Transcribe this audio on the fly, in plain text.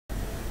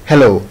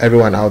Hello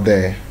everyone out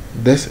there,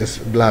 this is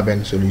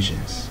Blaben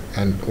Solutions,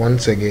 and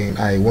once again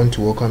I want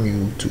to welcome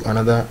you to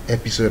another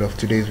episode of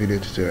today's video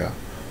tutorial.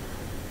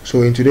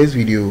 So in today's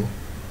video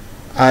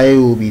I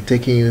will be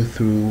taking you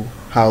through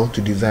how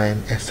to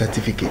design a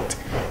certificate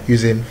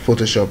using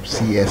Photoshop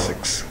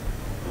CS6.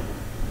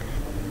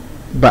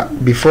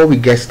 But before we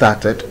get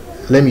started,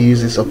 let me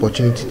use this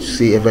opportunity to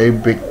say a very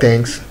big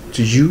thanks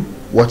to you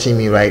watching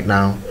me right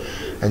now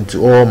and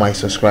to all my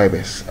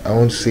subscribers. I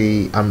want to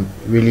say I'm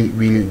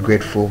really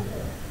grateful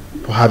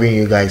for having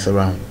you guys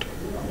around,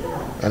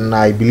 and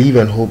I believe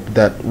and hope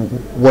that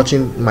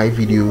watching my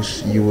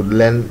videos you would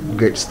learn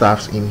great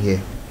stuff in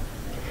here.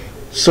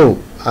 So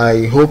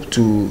I hope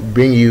to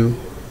bring you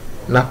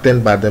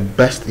nothing but the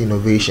best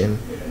innovation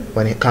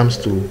when it comes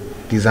to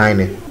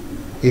designing.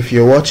 If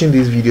you're watching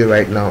this video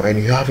right now and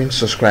you haven't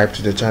subscribed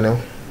to the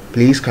channel,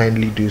 please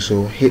kindly do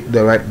so. Hit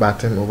the right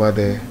button over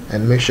there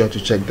and make sure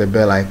to check the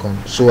bell icon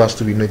so as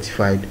to be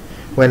notified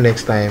when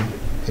next time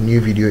a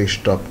new video is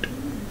dropped.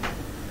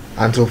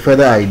 Until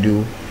further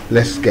ado,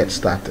 let's get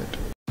started.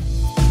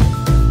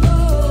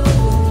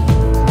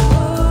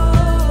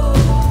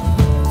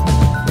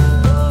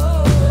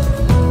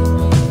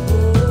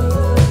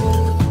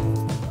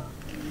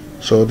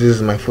 So this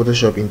is my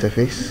Photoshop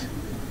interface.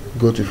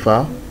 Go to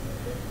File,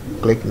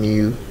 click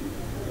New,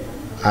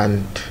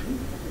 and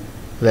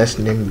let's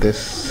name this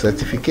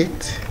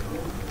certificate.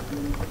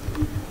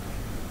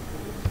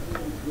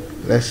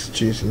 Let's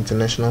choose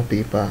international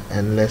paper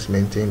and let's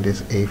maintain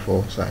this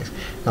A4 size.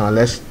 Now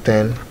let's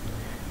turn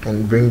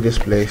and bring this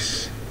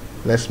place.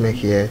 Let's make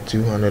here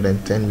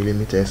 210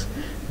 millimeters.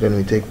 Then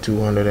we take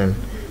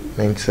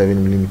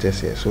 297 millimeters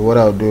here. So what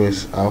I'll do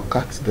is I'll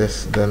cut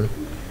this, then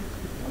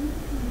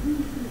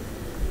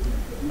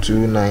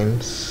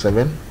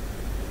 297,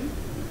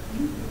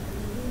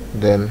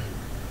 then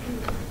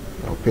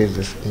I'll paste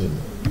this in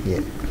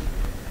here.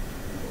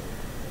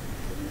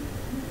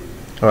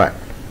 Alright,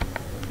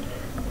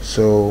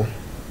 so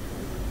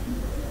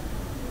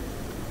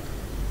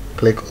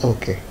click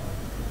OK.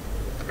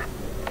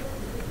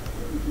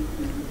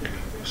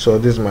 So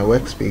this is my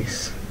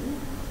workspace.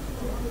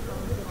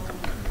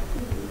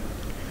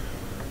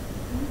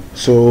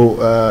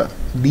 So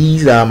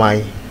these are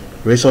my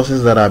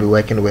resources that I'll be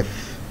working with.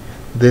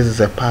 This is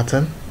a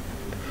pattern,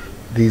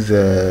 this is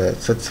a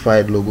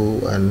certified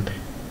logo, and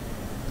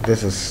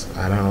this is,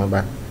 I don't know,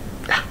 but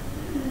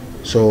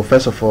so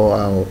first of all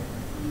I'll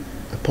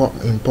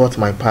import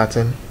my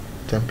pattern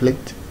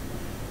template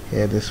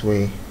here this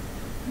way.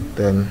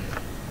 Then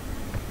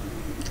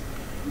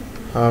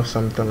I have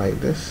something like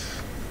this.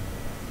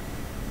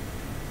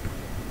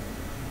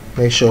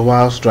 Make sure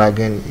whilst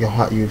dragging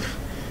you've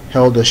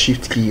held the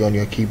shift key on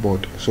your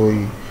keyboard, so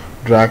you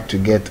drag to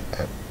get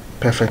a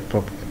perfect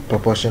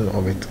proportion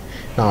of it.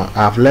 Now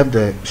I've left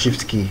the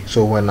shift key,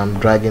 so when I'm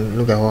dragging,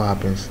 look at what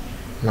happens.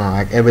 Now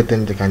like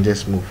everything they can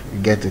just move,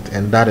 you get it,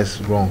 and that is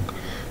wrong.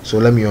 So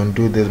let me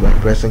undo this by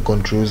pressing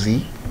Ctrl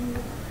Z.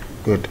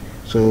 Good.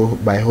 So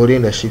by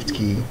holding the shift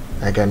key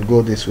I can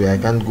go this way, I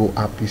can't go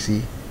up, you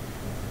see.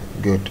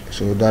 Good.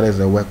 So that is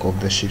the work of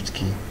the shift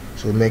key,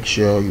 so make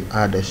sure you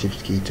add the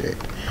shift key to it.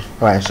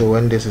 Alright, so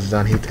when this is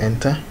done, hit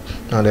enter.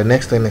 Now the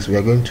next thing is we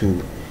are going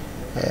to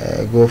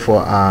go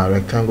for our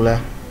rectangular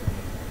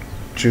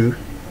 2,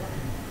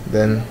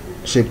 then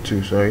shape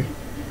 2, sorry,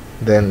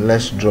 then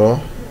let's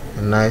draw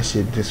a nice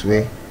shape this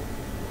way.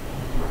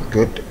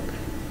 Good.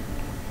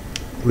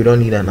 We don't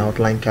need an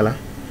outline color,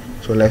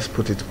 so let's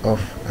put it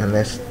off and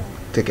let's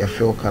take a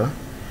fill color.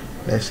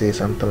 Let's say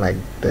something like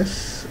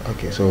this.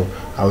 Okay, so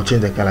I'll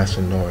change the color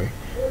soon, don't worry.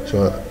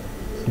 So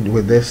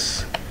with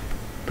this,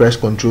 press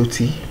Ctrl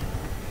T,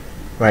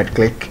 right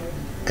click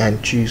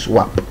and choose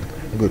Swap.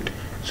 Good.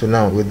 So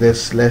now with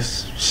this,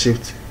 let's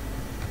shift.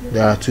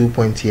 There are 2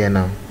 points here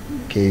now.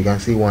 Okay, you can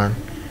see 1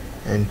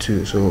 and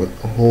 2. So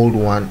hold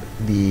one,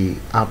 the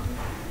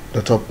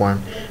top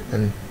one,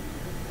 and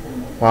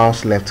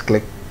whilst left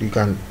click you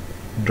can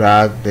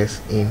drag this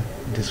in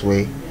this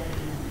way,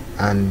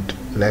 and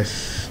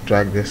let's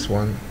drag this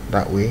one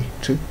that way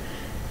too.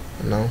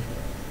 Now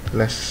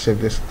let's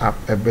shift this up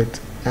a bit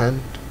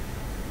and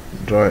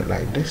draw it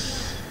like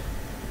this,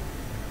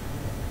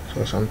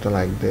 so something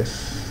like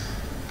this.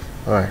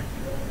 Alright,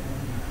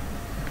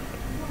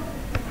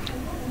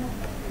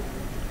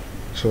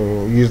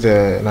 so use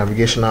the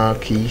navigational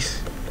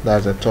keys,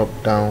 that's the top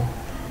down,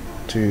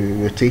 to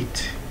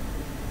rotate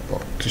or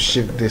to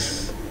shift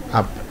this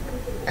up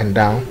and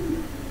down.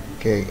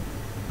 Okay,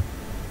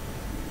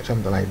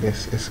 something like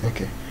this is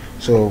okay.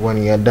 So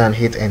when you're done,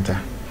 hit enter.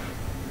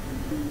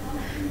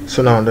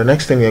 So now the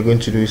next thing you're going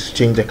to do is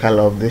change the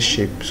color of this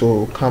shape.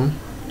 So come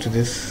to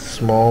this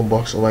small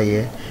box over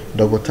here,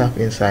 double tap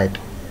inside,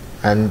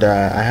 and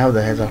I have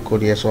the header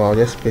code here, so I'll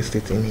just paste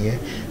it in here.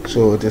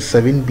 So it is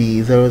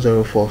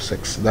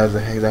 7B0046. that's the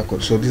header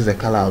code. So this is the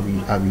color I'll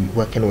be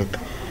working with.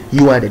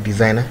 You are the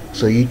designer,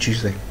 so you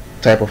choose the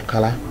type of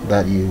color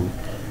that you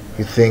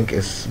think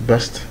is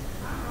best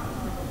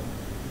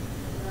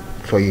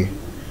for you.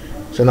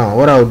 So now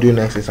what I'll do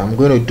next is I'm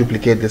going to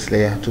duplicate this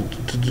layer.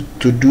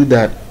 To do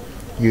that,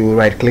 you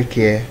right click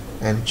here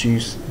and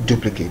choose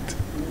duplicate,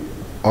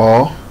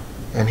 or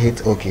and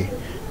hit OK.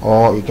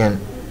 Or you can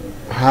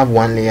have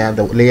one layer,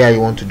 the layer you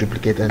want to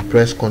duplicate, and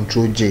press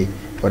Ctrl J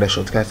for the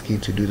shortcut key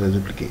to do the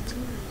duplicate.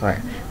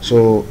 Alright,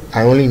 so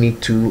I only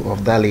need 2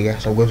 of that layer,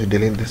 so I'm going to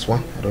delete this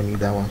one. I don't need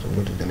that one, so I'm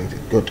going to delete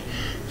it. Good.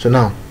 So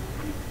now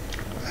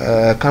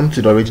come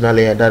to the original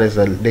layer, that is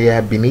the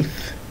layer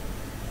beneath,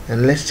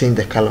 and let's change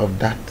the color of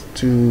that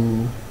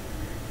to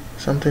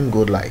something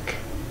good, like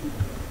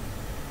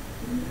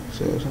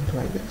so, something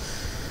like this.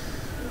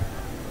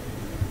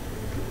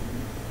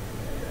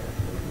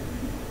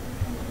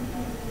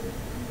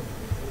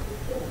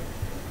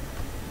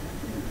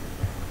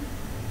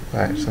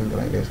 Right, something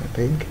like this, I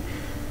think.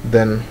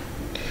 Then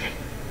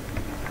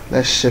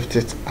let's shift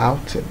it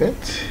out a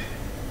bit.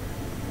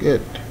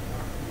 Good.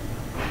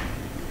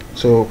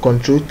 So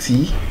Ctrl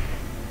T,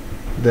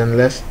 then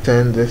let's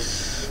turn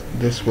this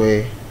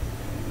way.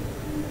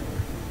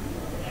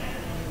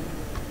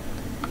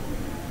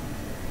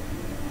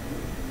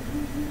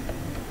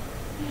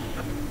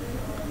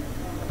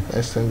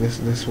 Let's turn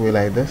this way,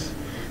 like this,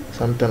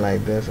 something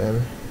like this,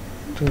 and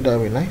I think that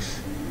would be nice.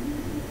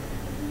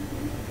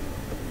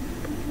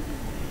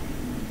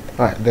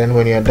 Alright, then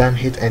when you're done,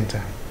 hit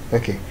enter.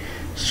 Okay,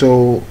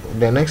 so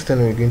the next thing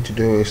we're going to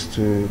do is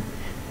to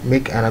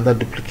make another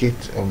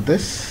duplicate of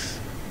this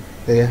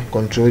layer.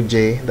 Ctrl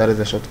J, that is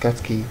the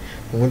shortcut key.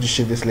 I'm going to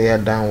shift this layer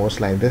downwards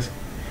like this,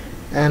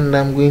 and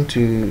I'm going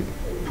to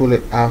pull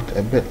it out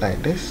a bit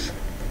like this.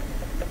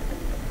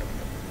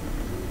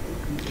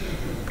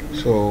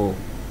 So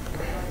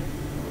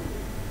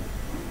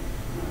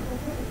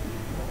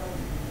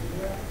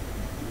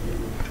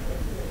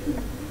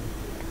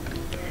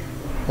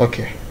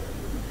okay,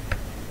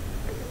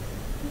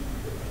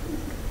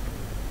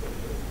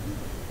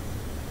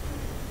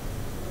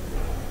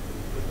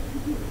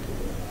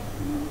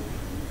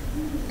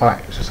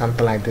 alright, so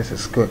something like this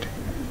is good.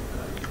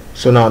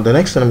 So now the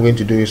next thing I'm going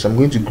to do is I'm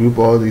going to group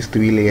all these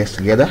 3 layers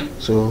together.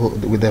 So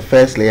with the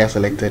first layer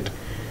selected,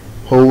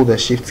 hold the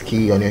shift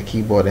key on your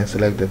keyboard and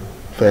select the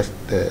first,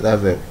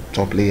 that's the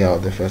top layer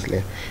of the first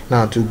layer.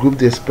 Now to group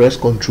this, press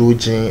Ctrl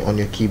J on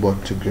your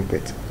keyboard to group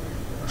it.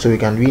 So we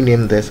can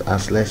rename this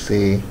as, let's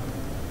say,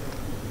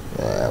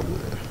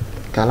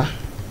 color.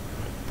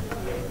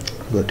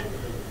 Good.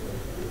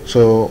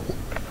 So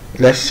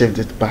let's shift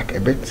it back a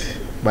bit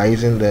by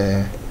using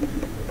the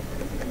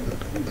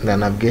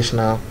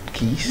navigational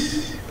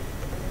keys.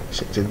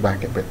 Shift it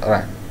back a bit.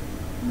 Alright,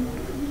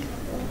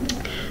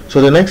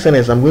 so the next thing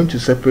is I'm going to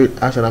separate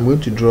as, and I'm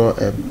going to draw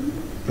a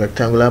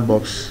rectangular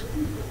box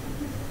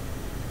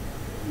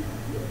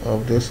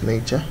of this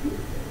nature.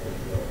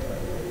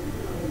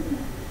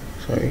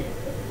 Sorry,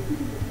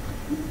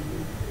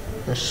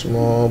 a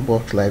small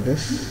box like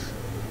this.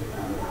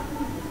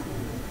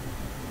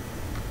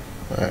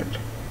 Alright,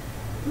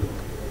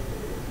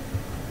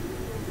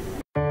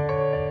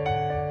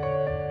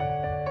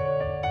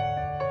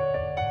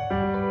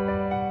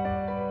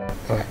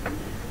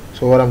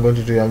 so what I'm going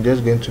to do, I'm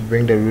just going to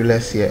bring the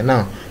rulers here.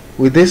 Now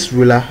with this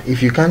ruler,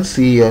 if you can't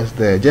see yours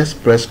there,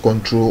 just press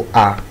Ctrl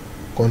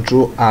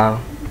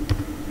R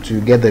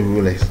to get the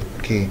rulers.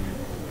 Okay,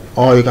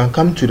 or you can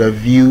come to the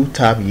view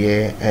tab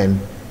here and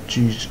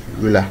choose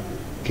ruler.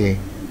 Okay,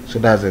 so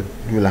that's it,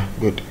 ruler.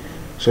 Good.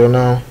 So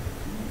now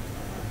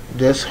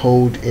just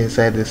hold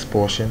inside this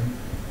portion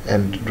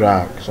and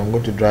drag. So I'm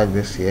going to drag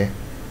this here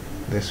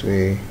this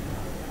way,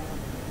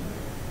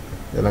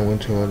 then I'm going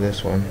to hold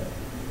this one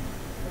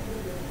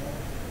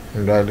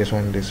and drag this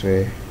one this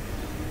way,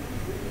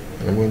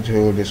 and I'm going to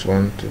hold this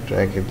one to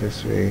drag it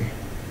this way.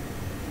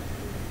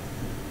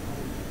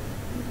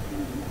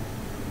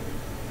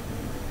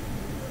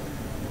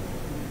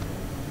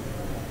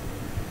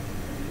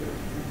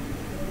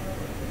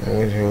 I'm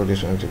going to hold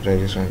this one to drag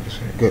this one this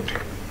way. Good.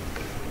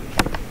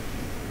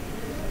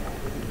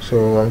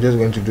 So I'm just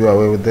going to do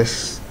away with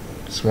this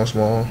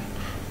small,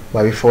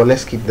 but before,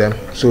 let's keep them.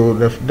 So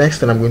the next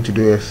thing I'm going to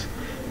do is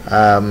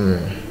I'm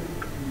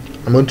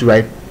going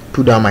to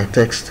put down my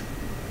text.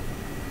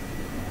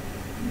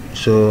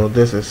 So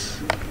this is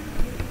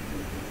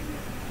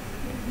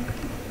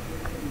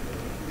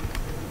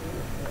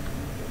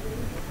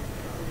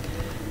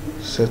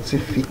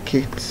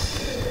certificate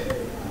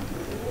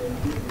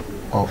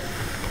of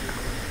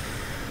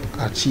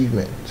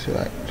achievement,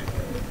 right?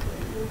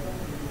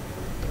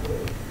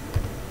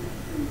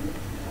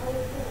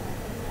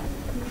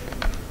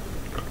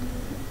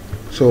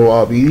 So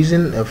I'll be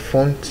using a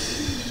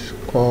font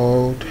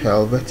called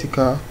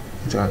Helvetica.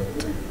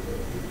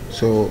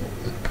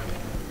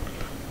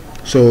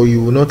 So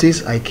you will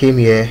notice I came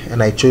here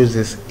and I chose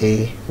this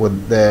A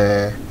with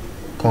the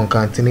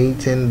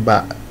concatenating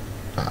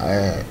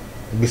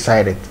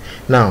beside it.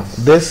 Now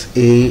this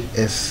A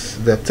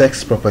is the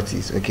text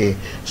properties. Okay,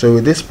 so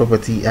with this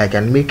property I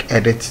can make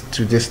edits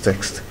to this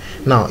text.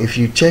 Now if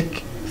you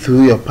check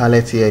through your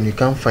palette here and you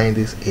can't find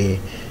this A,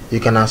 you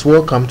can as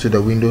well come to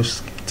the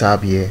Windows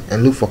tab here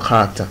and look for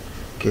character.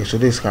 Okay, so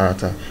this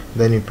character,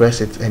 then you press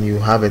it and you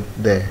have it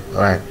there.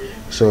 Alright,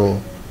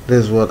 so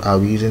this is what I'll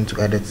be using to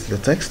edit the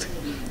text.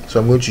 So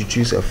I'm going to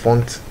choose a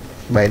font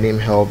by name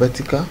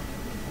Helvetica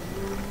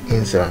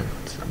insert.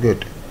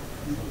 Good.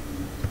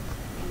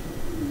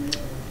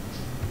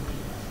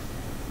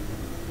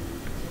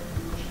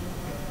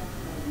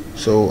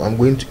 So I'm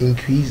going to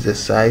increase the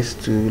size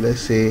to, let's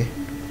say,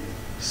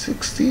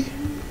 60.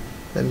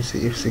 Let me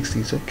see if 60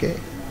 is okay.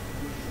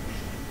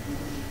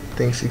 I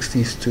think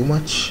 60 is too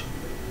much,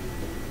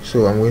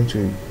 so I'm going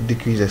to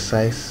decrease the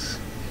size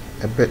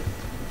a bit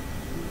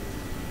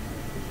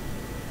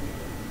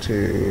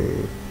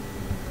to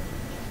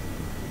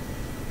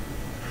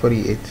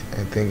 48.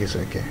 I think it's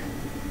okay.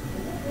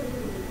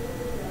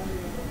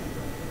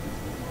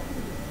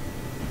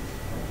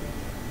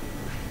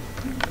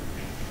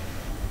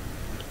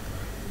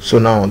 So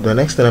now the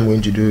next thing I'm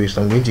going to do is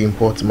I'm going to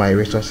import my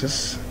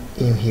resources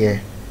in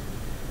here.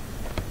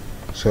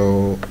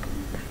 So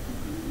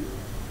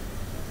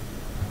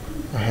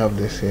I have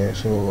this here,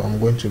 so I'm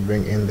going to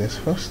bring in this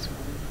first.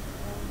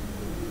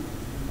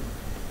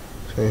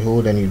 So you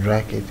hold and you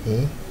drag it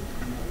in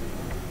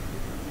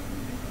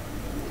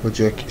with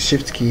your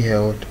shift key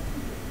held.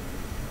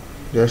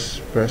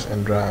 Just press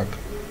and drag.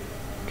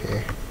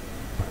 Okay,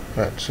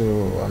 right, so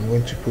I'm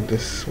going to put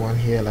this one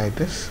here like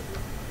this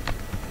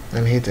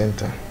and hit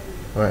enter.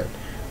 Right,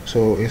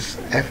 so it's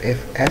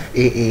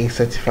FAA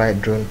certified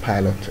drone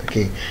pilot.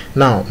 Okay,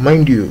 now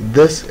mind you,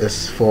 this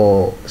is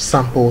for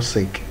sample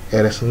sake.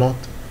 It is not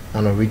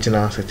an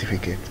original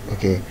certificate.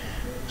 Okay,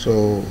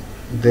 so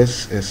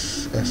this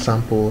is a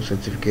sample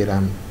certificate.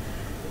 I'm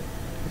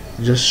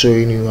just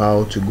showing you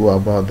how to go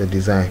about the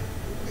design,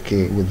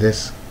 okay, with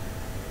this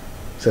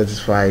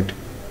certified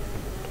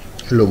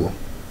logo.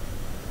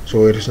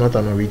 So it is not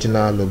an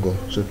original logo,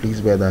 so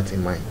please bear that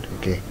in mind.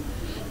 Okay,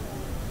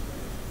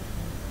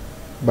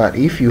 but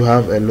if you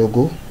have a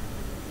logo,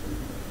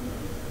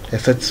 a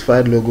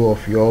certified logo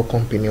of your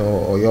company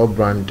or your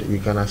brand, you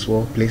can as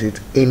well place it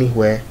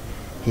anywhere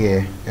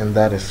here, and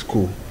that is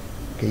cool.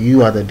 Okay,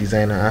 you are the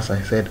designer. As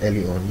I said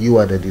early on, you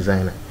are the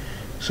designer,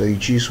 so you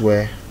choose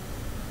what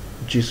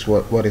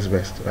is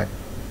best, right?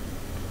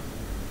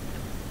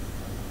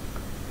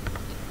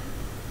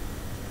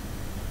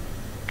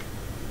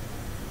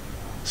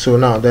 So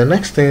now the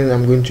next thing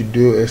I'm going to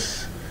do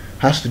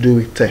has to do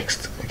with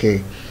text.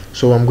 Okay,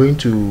 so I'm going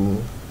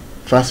to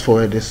fast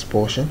forward this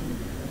portion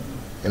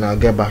and I'll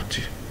get back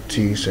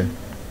to you soon.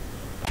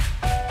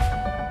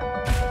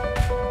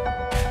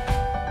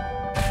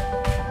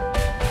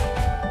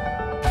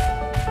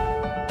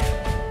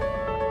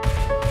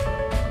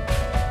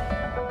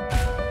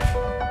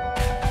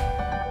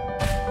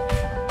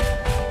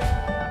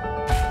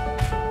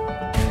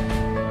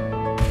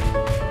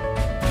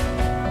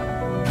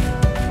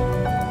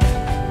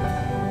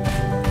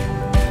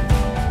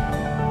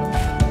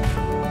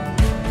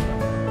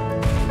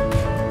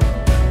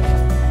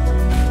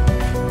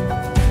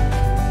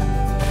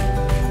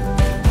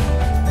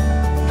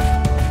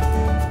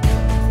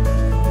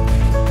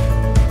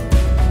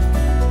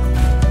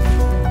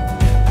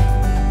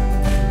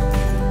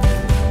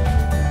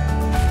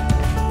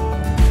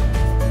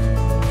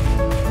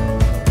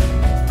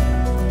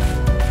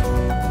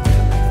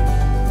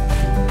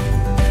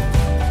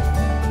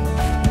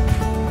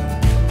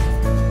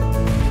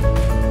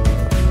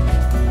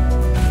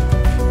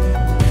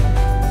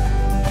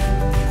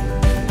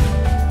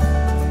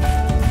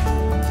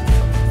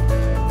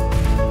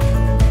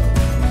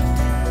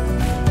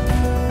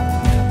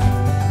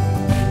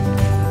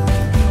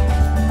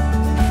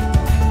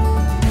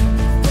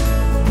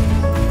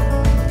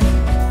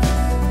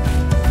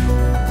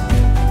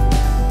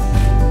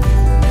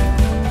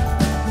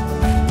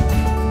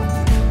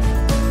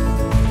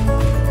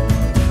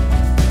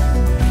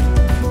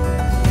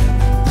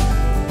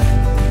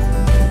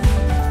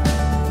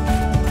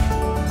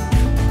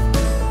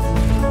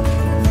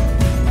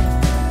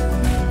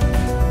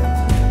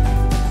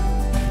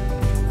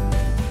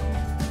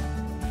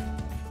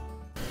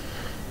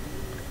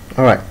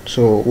 Alright,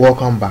 so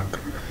welcome back.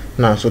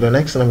 Now, so the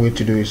next thing I'm going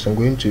to do is I'm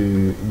going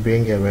to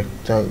bring a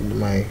rectangle,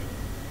 my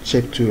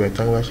shape 2,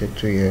 rectangular shape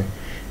 2 here.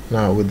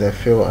 Now with the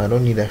fill, I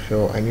don't need a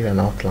fill, I need an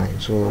outline.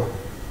 So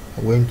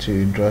I'm going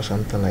to draw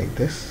something like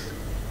this.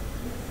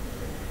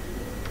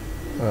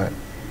 Alright,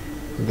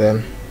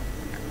 then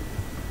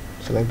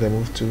select the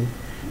move tool.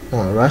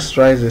 Now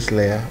rasterize this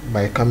layer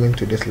by coming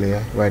to this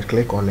layer, right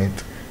click on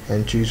it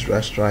and choose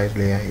rasterize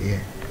layer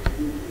here.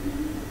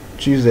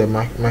 Choose the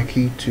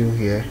marquee tool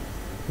here.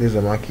 This is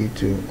the marquee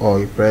tool, or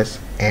you press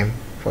M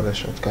for the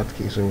shortcut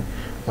key. So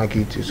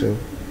marquee tool, so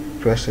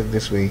press it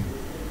this way.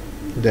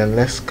 Then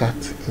let's cut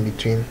in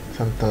between,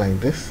 something like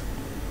this.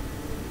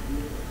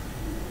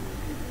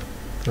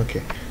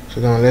 Okay,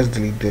 so now let's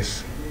delete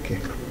this.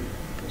 Okay,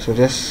 so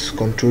just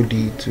Ctrl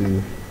D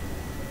to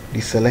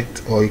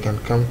deselect, or you can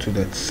come to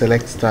the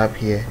select tab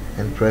here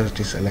and press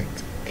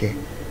deselect. Okay,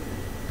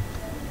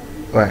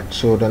 right,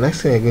 so the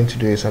next thing I'm going to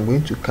do is I'm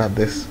going to cut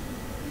this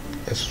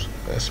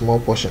a small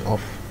portion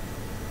off.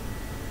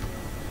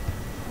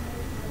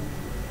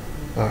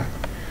 Alright,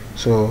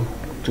 so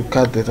to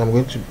cut that, I'm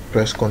going to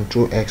press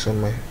Ctrl X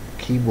on my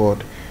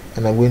keyboard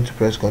and I'm going to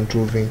press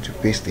Ctrl V to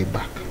paste it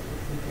back.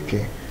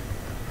 Okay,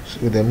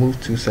 with the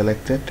move tool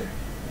selected.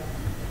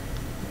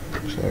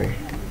 Sorry.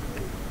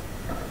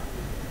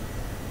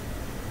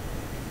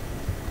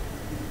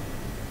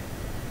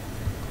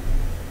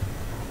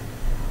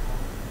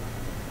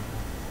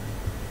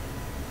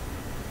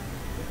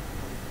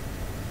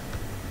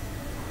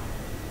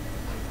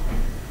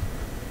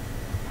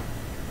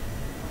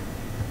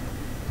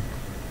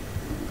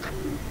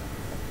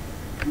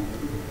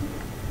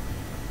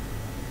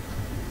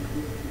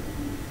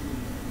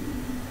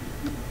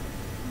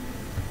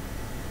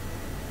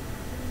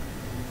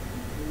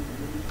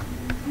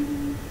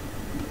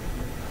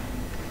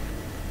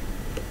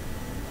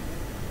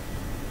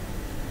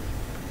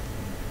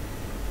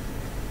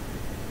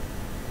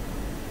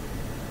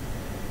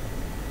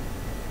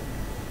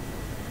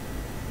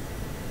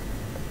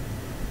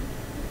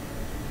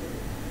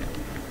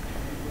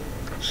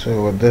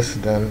 So with this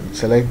done,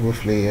 select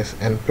both layers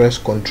and press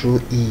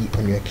Ctrl E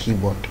on your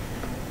keyboard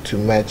to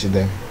merge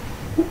them.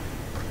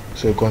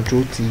 So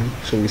Ctrl T,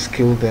 so we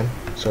scale them.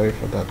 Sorry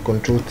for that.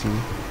 Ctrl T,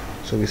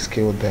 so we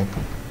scale them.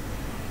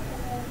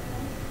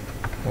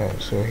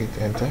 Alright, so hit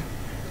enter.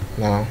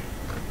 Now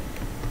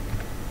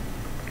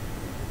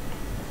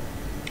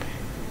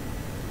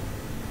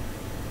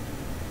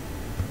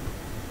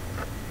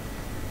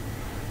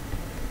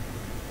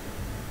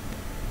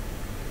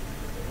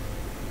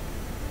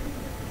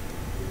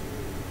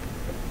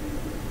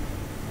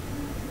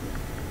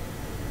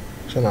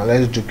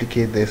let's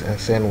duplicate this and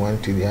send one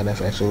to the other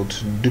side. So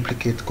to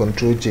duplicate,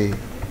 Ctrl J,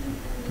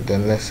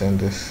 then let's send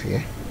this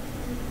here.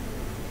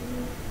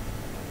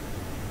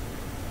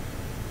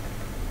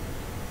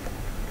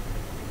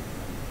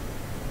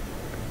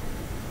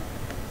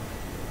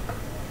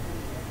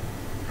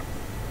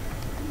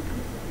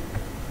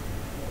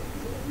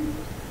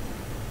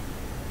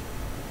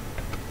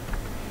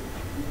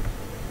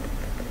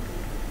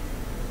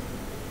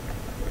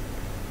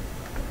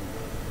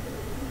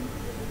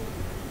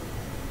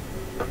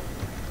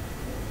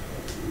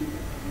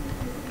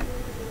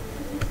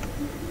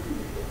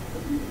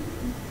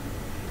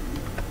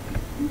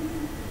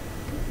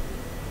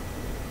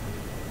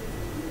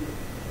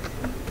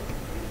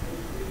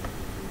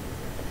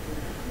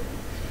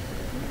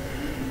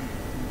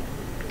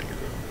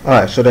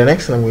 Alright, so the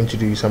next thing I'm going to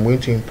do is I'm going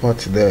to import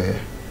the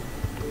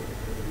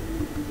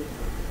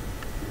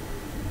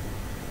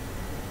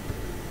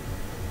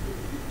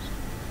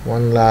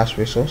one last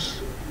resource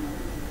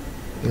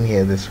in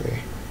here this way.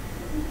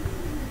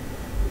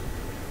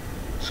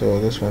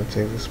 So this one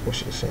takes this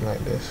position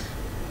like this.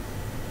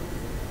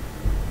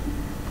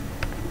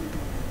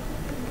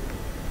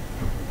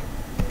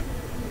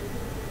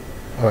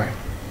 Alright.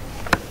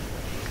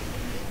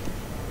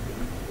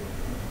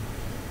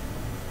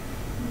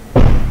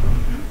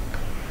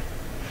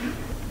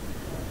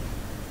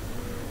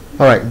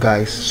 Alright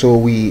guys, so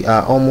we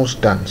are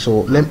almost done.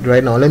 So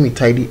right now let me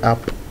tidy up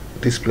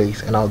this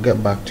place and I'll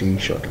get back to you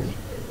shortly.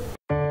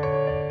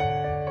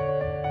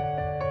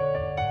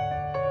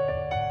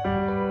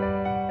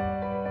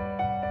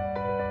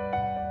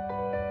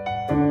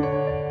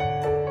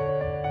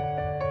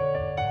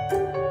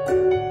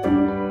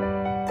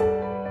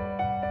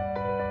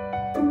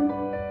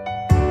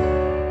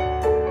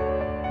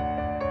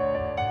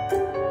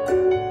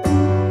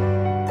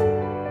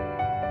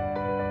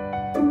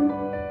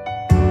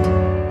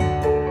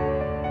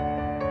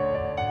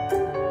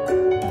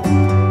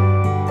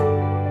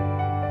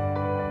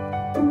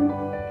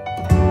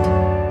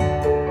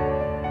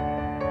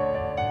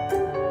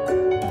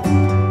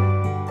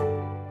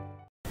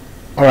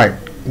 Alright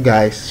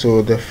guys,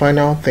 so the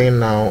final thing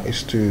now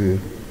is to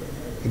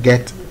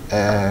get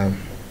a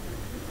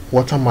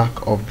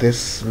watermark of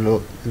this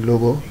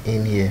logo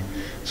in here.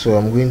 So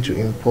I'm going to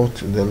import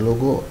the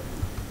logo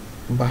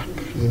back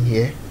in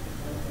here.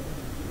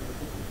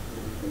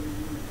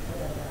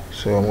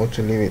 So I'm going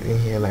to leave it in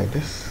here like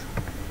this,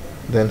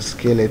 then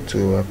scale it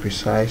to a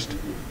precise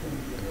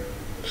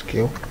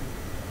scale.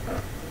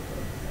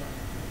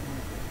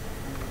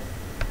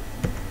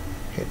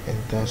 Hit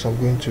enter. So I'm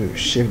going to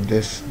shift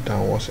this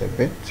downwards a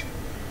bit.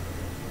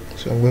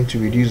 So I'm going to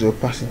reduce the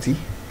opacity.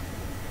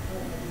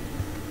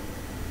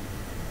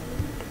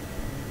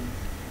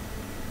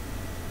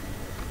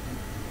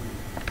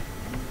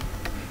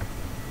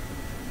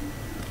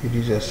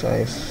 Reduce the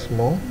size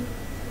small,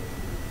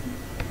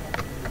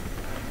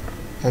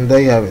 and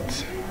there you have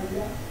it.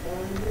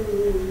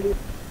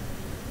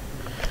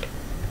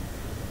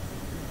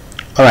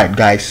 Alright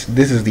guys,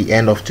 this is the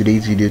end of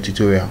today's video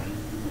tutorial.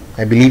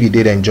 I believe you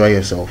did enjoy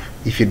yourself.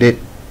 If you did,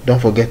 don't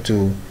forget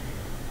to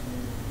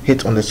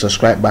hit on the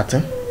subscribe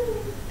button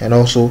and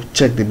also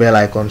check the bell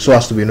icon so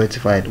as to be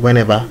notified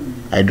whenever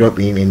I drop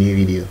in a new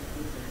video.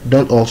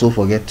 Don't also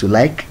forget to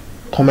like,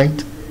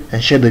 comment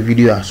and share the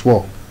video as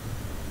well.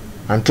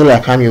 Until I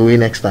come your way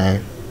next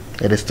time,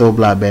 it is still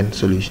Black Ben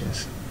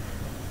Solutions,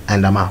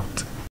 and I'm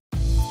out.